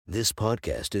This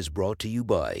podcast is brought to you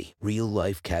by Real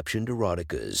Life Captioned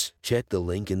Eroticas. Check the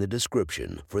link in the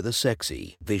description for the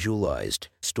sexy, visualized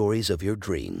stories of your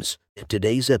dreams.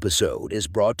 Today's episode is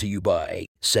brought to you by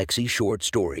Sexy Short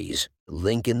Stories.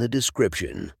 Link in the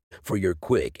description for your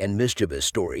quick and mischievous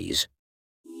stories.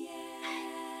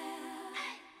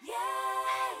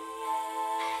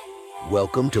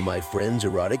 Welcome to my friend's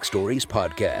Erotic Stories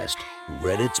podcast,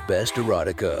 Reddit's Best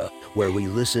Erotica, where we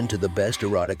listen to the best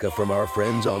erotica from our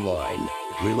friends online.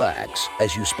 Relax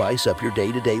as you spice up your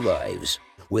day-to-day lives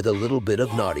with a little bit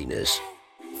of naughtiness.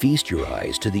 Feast your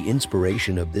eyes to the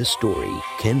inspiration of this story,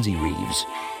 Kenzie Reeves.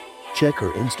 Check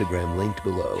her Instagram linked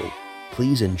below.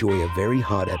 Please enjoy a very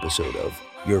hot episode of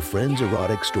Your Friend's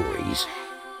Erotic Stories.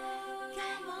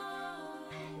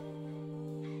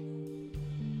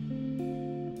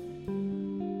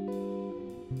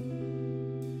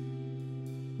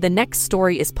 The next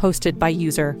story is posted by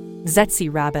user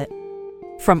Zetsy Rabbit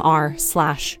from r/erotica.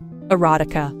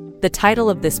 The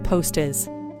title of this post is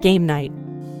Game Night.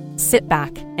 Sit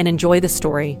back and enjoy the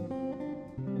story.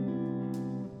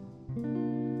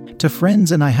 To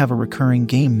friends and I have a recurring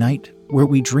game night where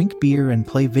we drink beer and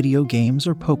play video games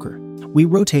or poker. We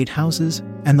rotate houses,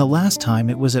 and the last time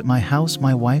it was at my house,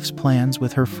 my wife's plans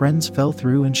with her friends fell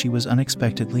through and she was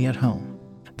unexpectedly at home.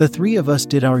 The three of us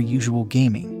did our usual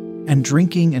gaming and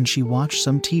drinking, and she watched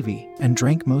some TV and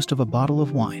drank most of a bottle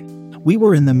of wine. We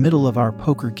were in the middle of our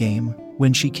poker game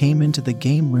when she came into the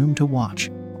game room to watch.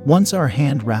 Once our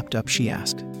hand wrapped up, she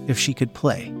asked if she could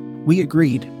play. We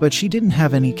agreed, but she didn't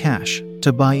have any cash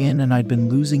to buy in and I'd been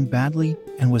losing badly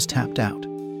and was tapped out.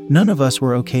 None of us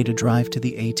were okay to drive to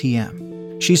the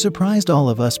ATM. She surprised all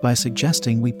of us by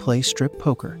suggesting we play strip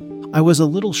poker. I was a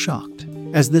little shocked,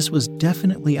 as this was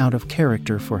definitely out of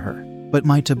character for her. But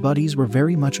my two buddies were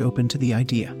very much open to the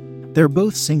idea. They're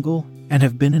both single and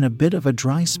have been in a bit of a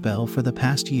dry spell for the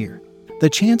past year. The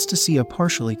chance to see a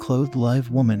partially clothed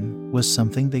live woman was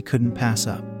something they couldn't pass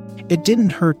up. It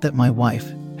didn't hurt that my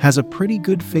wife has a pretty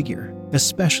good figure,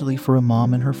 especially for a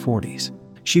mom in her 40s.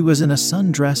 She was in a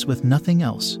sundress with nothing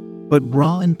else but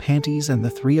bra and panties, and the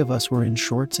three of us were in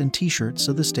shorts and t-shirts,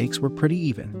 so the stakes were pretty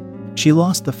even. She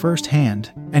lost the first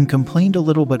hand and complained a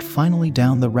little, but finally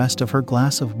downed the rest of her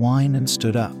glass of wine and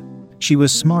stood up. She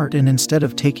was smart, and instead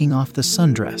of taking off the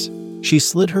sundress, she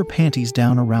slid her panties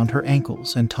down around her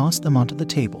ankles and tossed them onto the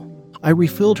table. I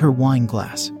refilled her wine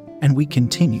glass, and we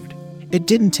continued. It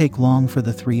didn't take long for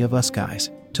the three of us guys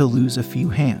to lose a few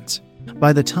hands.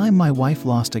 By the time my wife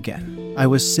lost again, I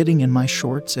was sitting in my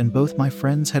shorts, and both my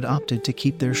friends had opted to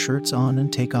keep their shirts on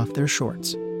and take off their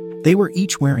shorts. They were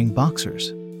each wearing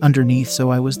boxers underneath, so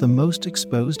I was the most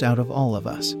exposed out of all of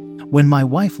us. When my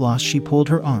wife lost, she pulled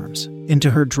her arms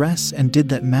into her dress and did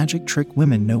that magic trick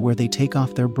women know where they take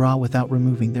off their bra without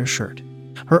removing their shirt.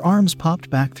 Her arms popped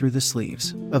back through the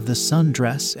sleeves of the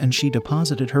sundress and she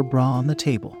deposited her bra on the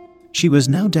table. She was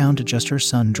now down to just her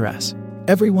sundress.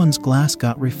 Everyone's glass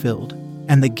got refilled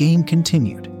and the game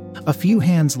continued. A few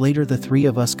hands later, the three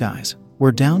of us guys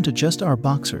were down to just our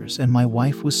boxers and my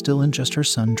wife was still in just her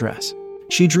sundress.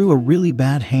 She drew a really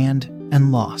bad hand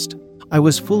and lost. I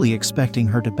was fully expecting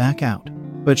her to back out,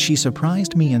 but she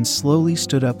surprised me and slowly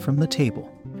stood up from the table.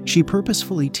 She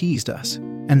purposefully teased us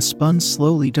and spun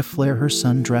slowly to flare her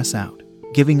sundress out,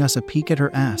 giving us a peek at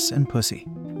her ass and pussy.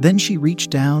 Then she reached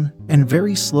down and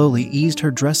very slowly eased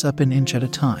her dress up an inch at a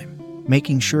time,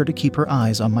 making sure to keep her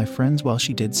eyes on my friends while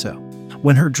she did so.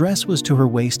 When her dress was to her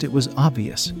waist, it was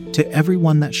obvious to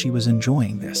everyone that she was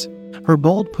enjoying this. Her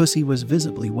bald pussy was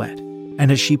visibly wet,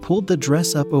 and as she pulled the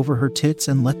dress up over her tits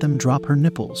and let them drop, her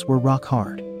nipples were rock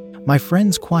hard. My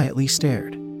friends quietly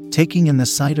stared, taking in the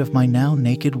sight of my now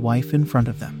naked wife in front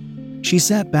of them. She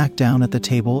sat back down at the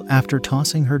table after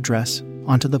tossing her dress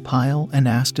onto the pile and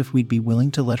asked if we'd be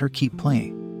willing to let her keep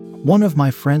playing. One of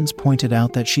my friends pointed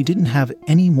out that she didn't have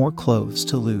any more clothes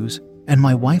to lose, and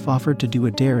my wife offered to do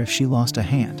a dare if she lost a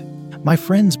hand. My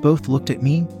friends both looked at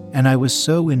me, and I was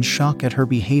so in shock at her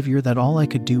behavior that all I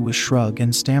could do was shrug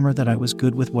and stammer that I was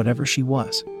good with whatever she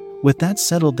was. With that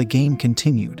settled, the game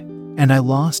continued, and I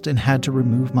lost and had to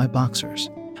remove my boxers.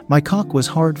 My cock was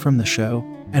hard from the show,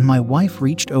 and my wife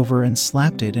reached over and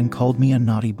slapped it and called me a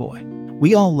naughty boy.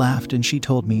 We all laughed, and she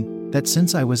told me that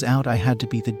since I was out, I had to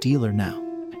be the dealer now.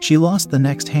 She lost the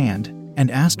next hand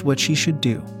and asked what she should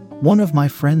do. One of my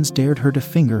friends dared her to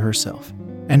finger herself,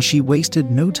 and she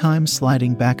wasted no time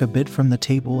sliding back a bit from the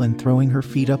table and throwing her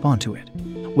feet up onto it.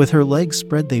 With her legs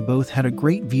spread, they both had a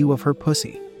great view of her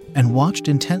pussy and watched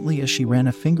intently as she ran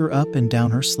a finger up and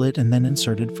down her slit and then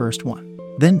inserted first one,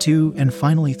 then two, and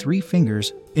finally 3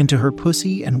 fingers into her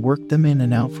pussy and worked them in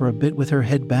and out for a bit with her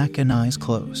head back and eyes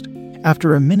closed.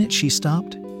 After a minute, she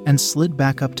stopped and slid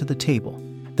back up to the table.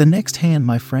 The next hand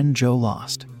my friend Joe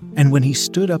lost, and when he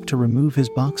stood up to remove his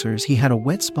boxers, he had a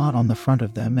wet spot on the front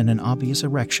of them and an obvious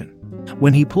erection.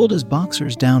 When he pulled his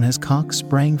boxers down, his cock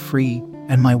sprang free,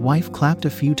 and my wife clapped a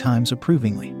few times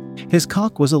approvingly. His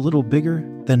cock was a little bigger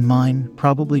than mine,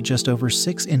 probably just over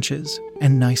 6 inches,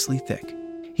 and nicely thick.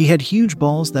 He had huge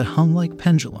balls that hung like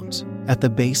pendulums at the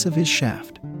base of his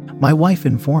shaft. My wife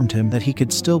informed him that he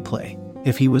could still play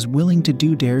if he was willing to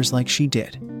do dares like she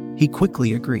did. He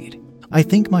quickly agreed. I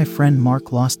think my friend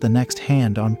Mark lost the next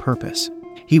hand on purpose.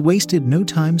 He wasted no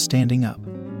time standing up,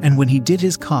 and when he did,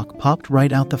 his cock popped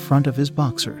right out the front of his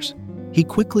boxers. He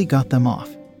quickly got them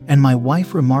off, and my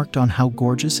wife remarked on how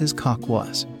gorgeous his cock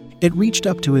was. It reached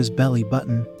up to his belly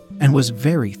button and was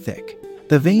very thick.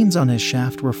 The veins on his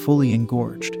shaft were fully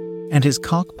engorged, and his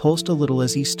cock pulsed a little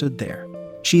as he stood there.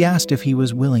 She asked if he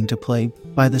was willing to play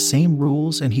by the same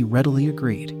rules, and he readily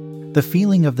agreed. The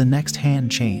feeling of the next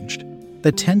hand changed.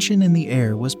 The tension in the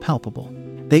air was palpable.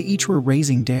 They each were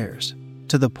raising dares,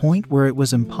 to the point where it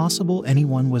was impossible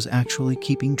anyone was actually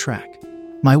keeping track.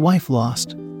 My wife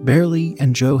lost, barely,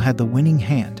 and Joe had the winning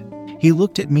hand. He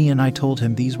looked at me and I told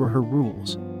him these were her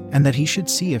rules, and that he should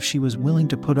see if she was willing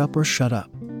to put up or shut up.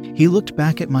 He looked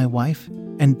back at my wife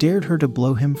and dared her to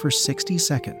blow him for 60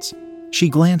 seconds. She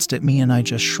glanced at me and I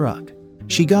just shrugged.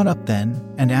 She got up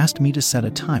then and asked me to set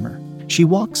a timer. She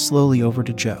walked slowly over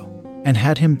to Joe and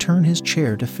had him turn his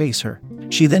chair to face her.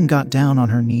 She then got down on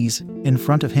her knees in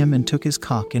front of him and took his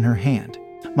cock in her hand.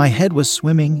 My head was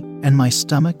swimming and my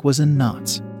stomach was in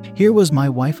knots. Here was my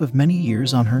wife of many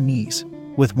years on her knees,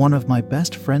 with one of my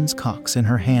best friend's cocks in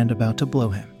her hand about to blow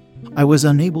him. I was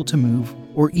unable to move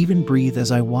or even breathe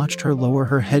as I watched her lower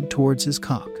her head towards his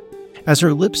cock. As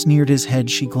her lips neared his head,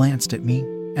 she glanced at me,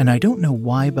 and I don't know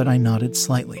why, but I nodded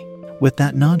slightly. With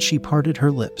that nod, she parted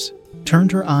her lips,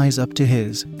 turned her eyes up to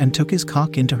his, and took his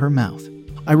cock into her mouth.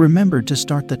 I remembered to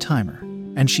start the timer,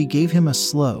 and she gave him a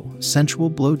slow,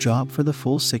 sensual blowjob for the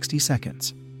full 60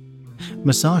 seconds,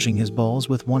 massaging his balls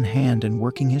with one hand and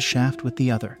working his shaft with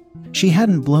the other. She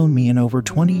hadn't blown me in over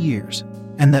 20 years,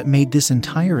 and that made this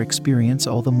entire experience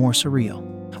all the more surreal.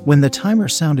 When the timer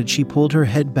sounded, she pulled her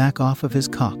head back off of his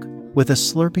cock with a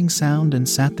slurping sound and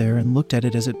sat there and looked at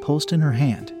it as it pulsed in her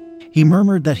hand. He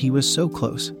murmured that he was so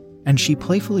close, and she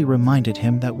playfully reminded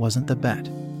him that wasn't the bet.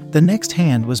 The next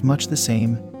hand was much the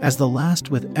same as the last,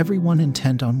 with everyone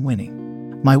intent on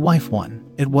winning. My wife won.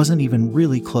 It wasn't even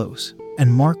really close,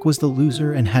 and Mark was the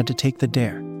loser and had to take the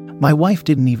dare. My wife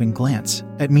didn't even glance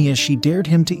at me as she dared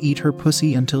him to eat her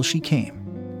pussy until she came.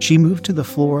 She moved to the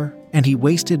floor, and he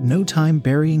wasted no time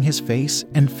burying his face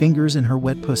and fingers in her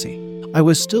wet pussy. I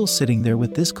was still sitting there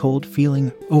with this cold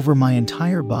feeling over my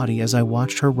entire body as I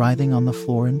watched her writhing on the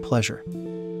floor in pleasure,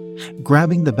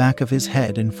 grabbing the back of his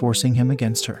head and forcing him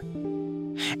against her,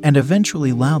 and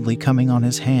eventually loudly coming on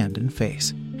his hand and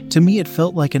face. To me it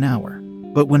felt like an hour,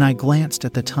 but when I glanced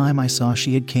at the time, I saw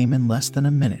she had came in less than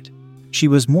a minute. She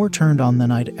was more turned on than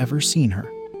I'd ever seen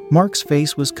her. Mark's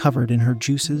face was covered in her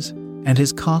juices, and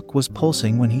his cock was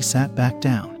pulsing when he sat back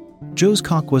down. Joe's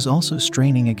cock was also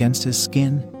straining against his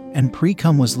skin, and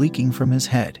pre-cum was leaking from his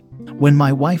head. When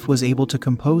my wife was able to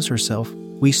compose herself,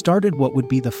 we started what would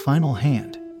be the final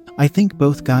hand. I think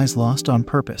both guys lost on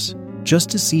purpose, just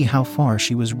to see how far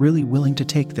she was really willing to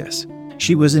take this.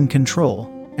 She was in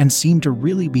control and seemed to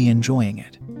really be enjoying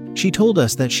it. She told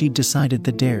us that she'd decided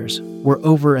the dares were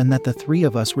over and that the three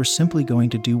of us were simply going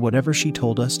to do whatever she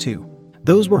told us to.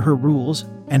 Those were her rules,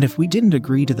 and if we didn't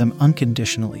agree to them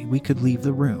unconditionally, we could leave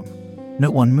the room.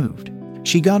 No one moved.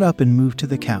 She got up and moved to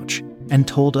the couch and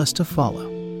told us to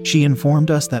follow. She informed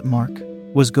us that Mark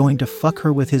was going to fuck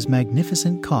her with his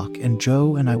magnificent cock, and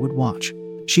Joe and I would watch.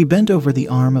 She bent over the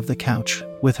arm of the couch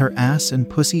with her ass and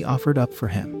pussy offered up for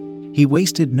him. He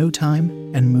wasted no time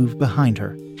and moved behind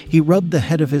her. He rubbed the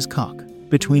head of his cock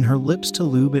between her lips to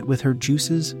lube it with her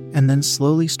juices and then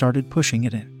slowly started pushing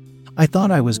it in. I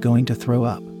thought I was going to throw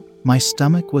up. My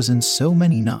stomach was in so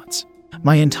many knots.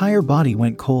 My entire body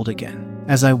went cold again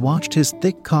as I watched his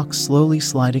thick cock slowly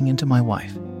sliding into my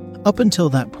wife. Up until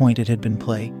that point it had been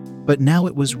play, but now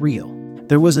it was real.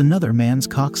 There was another man's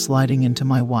cock sliding into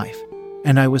my wife,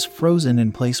 and I was frozen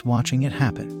in place watching it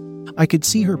happen. I could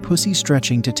see her pussy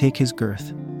stretching to take his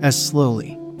girth, as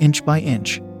slowly, inch by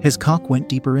inch, his cock went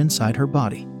deeper inside her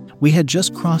body. We had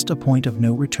just crossed a point of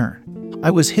no return. I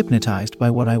was hypnotized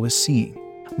by what I was seeing.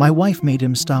 My wife made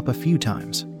him stop a few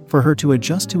times for her to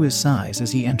adjust to his size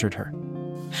as he entered her.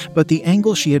 But the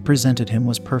angle she had presented him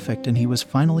was perfect, and he was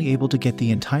finally able to get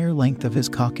the entire length of his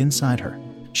cock inside her.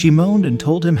 She moaned and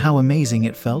told him how amazing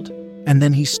it felt, and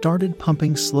then he started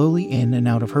pumping slowly in and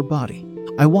out of her body.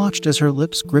 I watched as her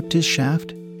lips gripped his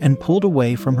shaft and pulled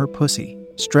away from her pussy,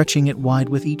 stretching it wide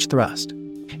with each thrust.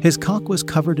 His cock was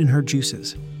covered in her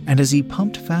juices, and as he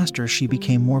pumped faster, she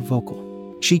became more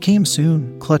vocal. She came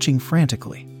soon, clutching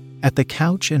frantically at the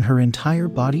couch and her entire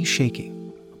body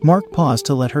shaking. Mark paused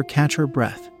to let her catch her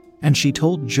breath, and she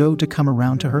told Joe to come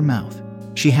around to her mouth.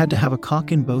 She had to have a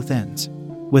cock in both ends.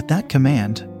 With that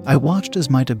command, I watched as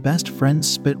my two best friends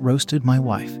spit roasted my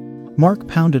wife. Mark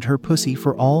pounded her pussy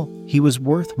for all he was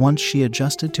worth once she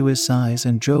adjusted to his size,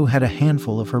 and Joe had a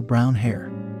handful of her brown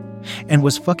hair and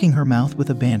was fucking her mouth with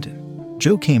abandon.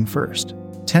 Joe came first,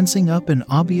 tensing up and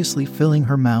obviously filling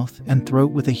her mouth and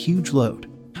throat with a huge load.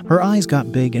 Her eyes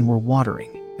got big and were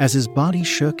watering as his body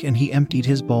shook and he emptied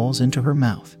his balls into her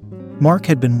mouth. Mark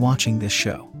had been watching this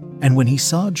show, and when he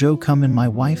saw Joe come in my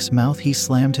wife's mouth, he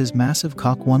slammed his massive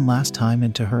cock one last time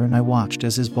into her, and I watched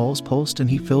as his balls pulsed and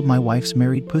he filled my wife's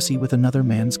married pussy with another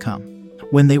man's cum.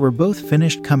 When they were both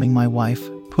finished coming, my wife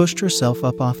pushed herself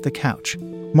up off the couch.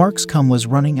 Mark's cum was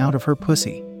running out of her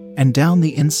pussy and down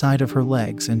the inside of her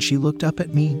legs, and she looked up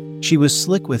at me. She was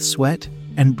slick with sweat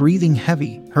and breathing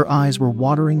heavy. Her eyes were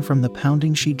watering from the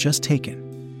pounding she'd just taken.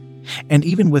 And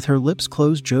even with her lips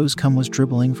closed, Joe's cum was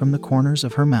dribbling from the corners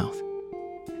of her mouth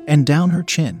and down her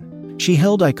chin. She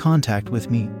held eye contact with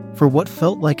me for what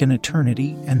felt like an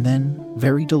eternity, and then,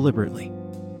 very deliberately,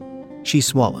 she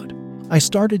swallowed. I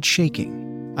started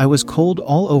shaking. I was cold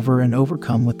all over and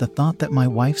overcome with the thought that my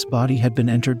wife's body had been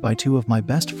entered by two of my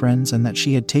best friends and that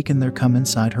she had taken their cum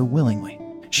inside her willingly.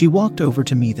 She walked over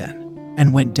to me then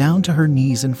and went down to her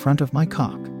knees in front of my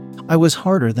cock. I was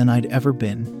harder than I'd ever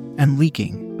been and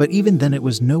leaking, but even then it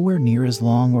was nowhere near as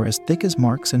long or as thick as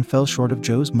Mark's and fell short of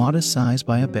Joe's modest size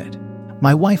by a bit.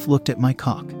 My wife looked at my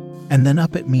cock and then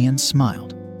up at me and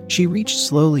smiled. She reached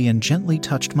slowly and gently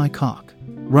touched my cock,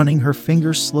 running her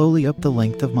fingers slowly up the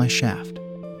length of my shaft.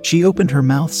 She opened her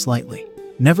mouth slightly,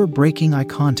 never breaking eye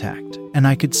contact, and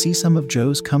I could see some of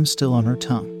Joe's cum still on her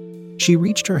tongue. She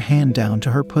reached her hand down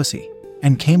to her pussy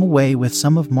and came away with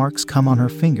some of Mark's cum on her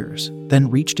fingers,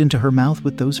 then reached into her mouth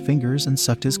with those fingers and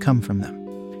sucked his cum from them.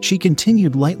 She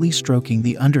continued lightly stroking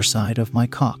the underside of my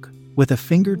cock with a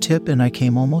fingertip, and I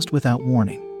came almost without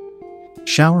warning,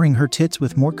 showering her tits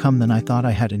with more cum than I thought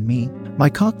I had in me. My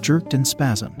cock jerked and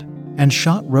spasmed and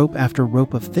shot rope after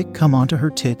rope of thick cum onto her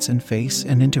tits and face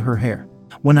and into her hair.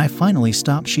 When I finally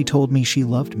stopped, she told me she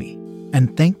loved me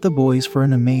and thanked the boys for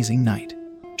an amazing night.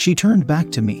 She turned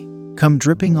back to me, cum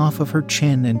dripping off of her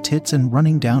chin and tits and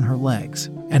running down her legs,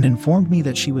 and informed me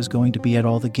that she was going to be at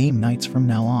all the game nights from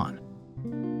now on.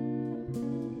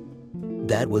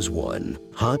 That was one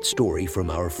hot story from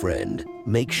our friend.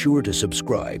 Make sure to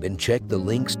subscribe and check the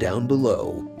links down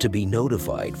below to be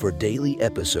notified for daily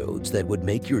episodes that would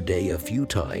make your day a few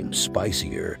times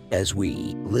spicier as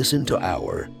we listen to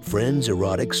our friends'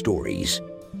 erotic stories.